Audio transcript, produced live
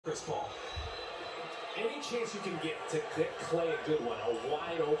Chris Paul. Any chance you can get to get Clay a good one, a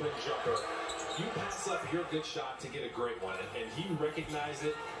wide open jumper, you pass up your good shot to get a great one, and he recognized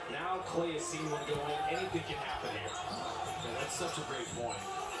it. Now Clay has seen one going. Anything can happen here. Yeah, that's such a great point.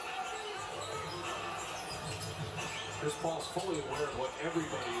 Chris Paul's fully aware of what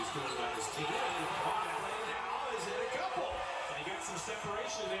everybody is doing on his team. Clay now is in a couple. And he got some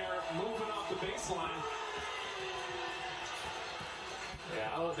separation there, moving off the baseline.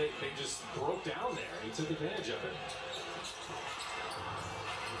 Yeah, they just broke down there. He took advantage of it.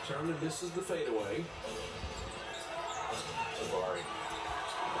 Turn and misses the fadeaway. Jabari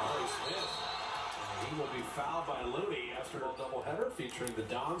Smith. And he will be fouled by Looney after a doubleheader featuring the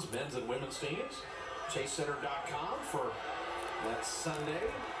Dons men's and women's teams. ChaseCenter.com for that Sunday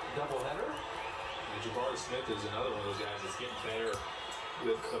doubleheader. And Jabari Smith is another one of those guys that's getting better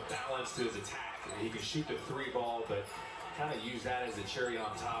with the balance to his attack. He can shoot the three ball, but kind of use that as a cherry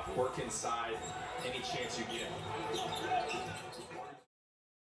on top. Work inside any chance you get.